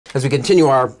as we continue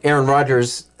our Aaron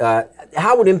Rodgers,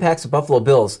 how it impacts the Buffalo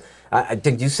Bills. I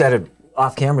think you said it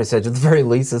off camera. Said at the very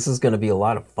least, this is going to be a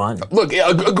lot of fun. Look,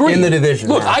 agree in the division.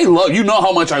 Look, I love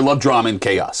how much I love drama and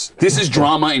chaos. This is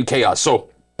drama and chaos. So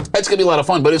that's going to be a lot of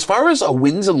fun. But as far as a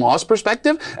wins and loss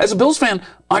perspective, as a Bills fan,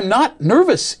 I'm not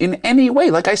nervous in any way.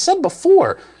 Like I said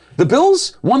before, the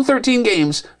Bills won 13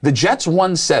 games. The Jets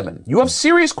won 7. You have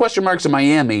serious question marks in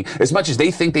Miami as much as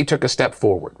they think they took a step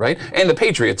forward, right? And the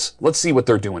Patriots, let's see what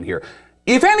they're doing here.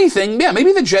 If anything, yeah,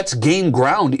 maybe the Jets gain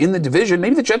ground in the division.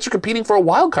 Maybe the Jets are competing for a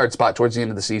wild card spot towards the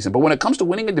end of the season. But when it comes to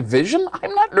winning a division,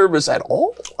 I'm not nervous at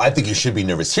all. I think you should be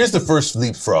nervous. Here's the first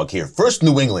leapfrog here. First,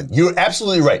 New England. You're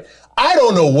absolutely right. I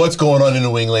don't know what's going on in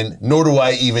New England, nor do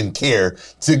I even care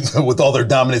with all their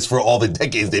dominance for all the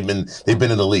decades they've been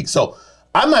in the league. So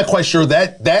I'm not quite sure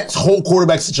that whole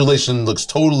quarterback situation looks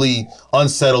totally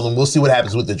unsettled, and we'll see what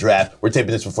happens with the draft. We're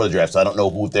taping this before the draft, so I don't know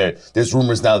who there's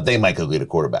rumors now that they might go get a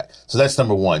quarterback. So that's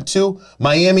number one. 2,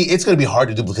 Miami, it's going to be hard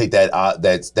to duplicate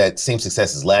that same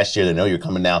success as last year. They know you're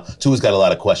coming now. 2 has got a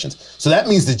lot of questions. So that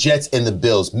means the Jets and the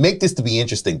Bills make this to be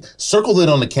interesting. Circle it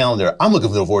on the calendar. I'm looking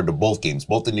forward to both games,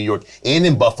 both in New York and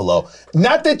in Buffalo.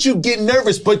 Not that you get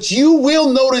nervous, but you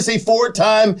will notice a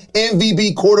 4-time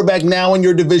MVP quarterback now in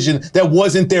your division that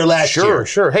wasn't there last year.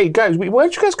 Sure. Hey, guys, why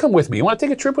don't you guys come with me? You want to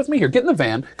take a trip with me? Here, get in the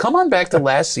van. Come on back to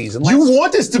last season. You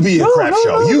want this to be a crap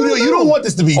show. You don't want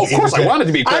this to be. Of course, I want it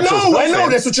to be a crap show. I know.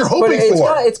 That's what you're hoping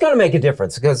for. It's got to make a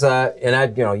difference because,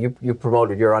 you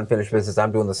promoted your unfinished business.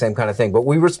 I'm doing the same kind of thing. But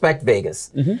we respect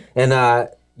Vegas. And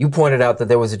you pointed out that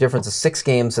there was a difference of 6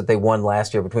 games that they won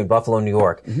last year between Buffalo and New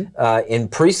York. In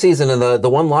preseason, and the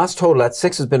one-loss total, that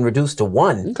 6 has been reduced to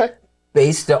 1. Okay.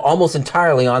 Based almost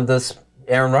entirely on this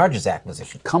Aaron Rodgers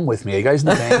acquisition. Come with me. Are you guys in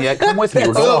the van yet? Come with me.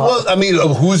 Well, I mean,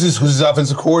 who's his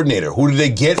offensive coordinator? Who did they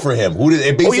get for him? Who did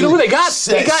they basically you know who they got?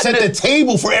 Set the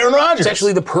table for Aaron Rodgers. It's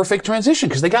actually the perfect transition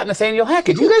because they got Nathaniel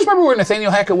Hackett. Do you guys remember where Nathaniel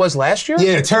Hackett was last year?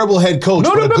 Yeah, a terrible head coach,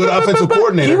 but a good offensive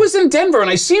coordinator. He was in Denver, and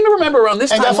I seem to remember around this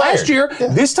time last year,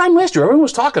 everyone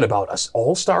was talking about an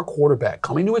all-star quarterback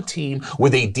coming to a team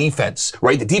with a defense,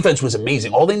 right? The defense was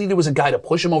amazing. All they needed was a guy to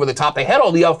push him over the top. They had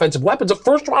all the offensive weapons. A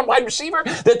first-round wide receiver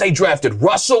that they drafted,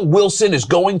 Russell Wilson, is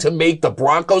going to make the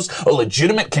Broncos a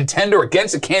legitimate contender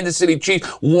against the Kansas City Chiefs.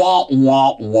 Wah,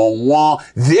 wah, wah, wah.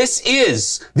 This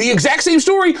is the exact same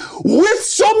story with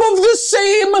some of the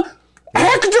same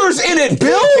actors in it,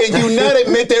 Bill. Can you not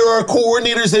admit there are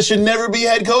coordinators that should never be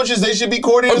head coaches? They should be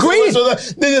coordinators. Agreed. So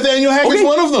Nathaniel Hackett's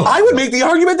one of them. I would make the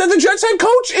argument that the Jets head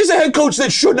coach is a head coach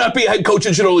that should not be a head coach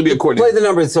and should only be a coordinator. Play the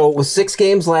numbers. So it was 6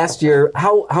 games last year.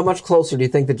 How much closer do you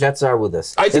think the Jets are with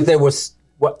this? I think if there was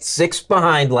 6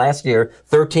 behind last year,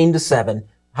 13-7.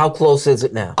 How close is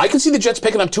it now? I can see the Jets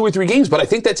picking up 2 or 3 games, but I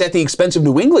think that's at the expense of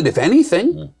New England, if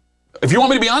anything. If you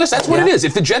want me to be honest, that's what it is.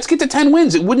 If the Jets get to 10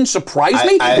 wins, it wouldn't surprise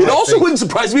me. It also wouldn't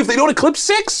surprise me if they don't eclipse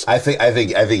 6. I think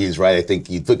he's right. I think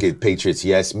you look at Patriots,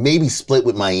 yes, maybe split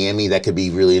with Miami. That could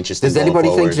be really interesting. Does anybody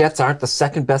think Jets aren't the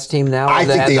second best team now? I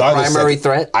think they are the primary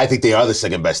threat. I think they are the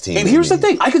second best team. And here's the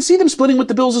thing: I could see them splitting with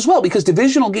the Bills as well because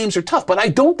divisional games are tough. But I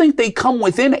don't think they come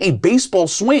within a baseball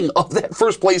swing of that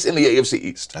first place in the AFC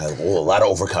East. A lot of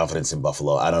overconfidence in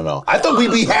Buffalo. I don't know. I thought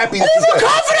we'd be happy.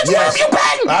 Overconfidence? Where have you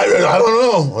been? I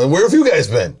don't know. Where have you guys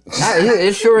been?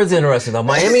 It sure is interesting, though.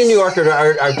 Miami and New York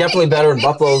are definitely better, and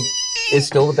Buffalo is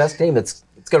still the best team. It's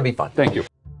going to be fun. Thank you.